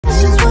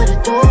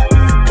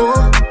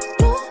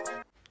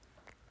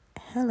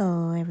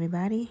Hello,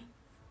 everybody.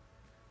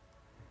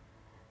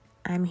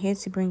 I'm here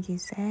to bring you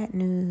sad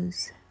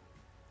news.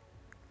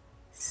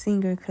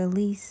 Singer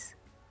Kelis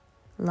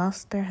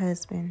lost her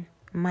husband,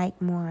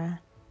 Mike Mora.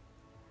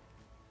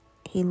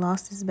 He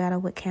lost his battle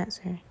with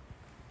cancer.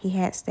 He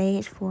had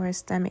stage 4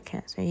 stomach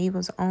cancer. He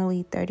was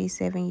only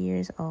 37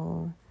 years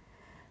old.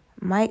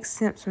 Mike's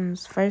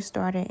symptoms first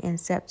started in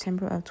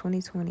September of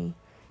 2020.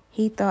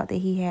 He thought that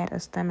he had a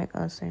stomach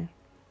ulcer.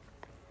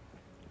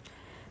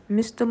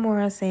 Mr.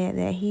 Mora said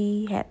that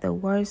he had the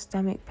worst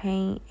stomach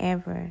pain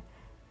ever.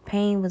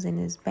 Pain was in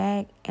his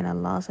back and a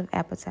loss of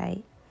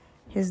appetite.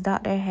 His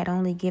doctor had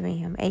only given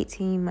him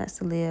 18 months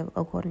to live,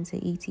 according to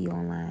ET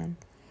Online.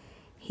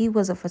 He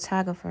was a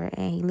photographer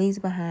and he leaves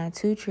behind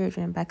 2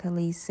 children by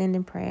Kelis,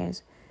 sending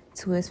prayers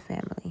to his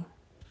family.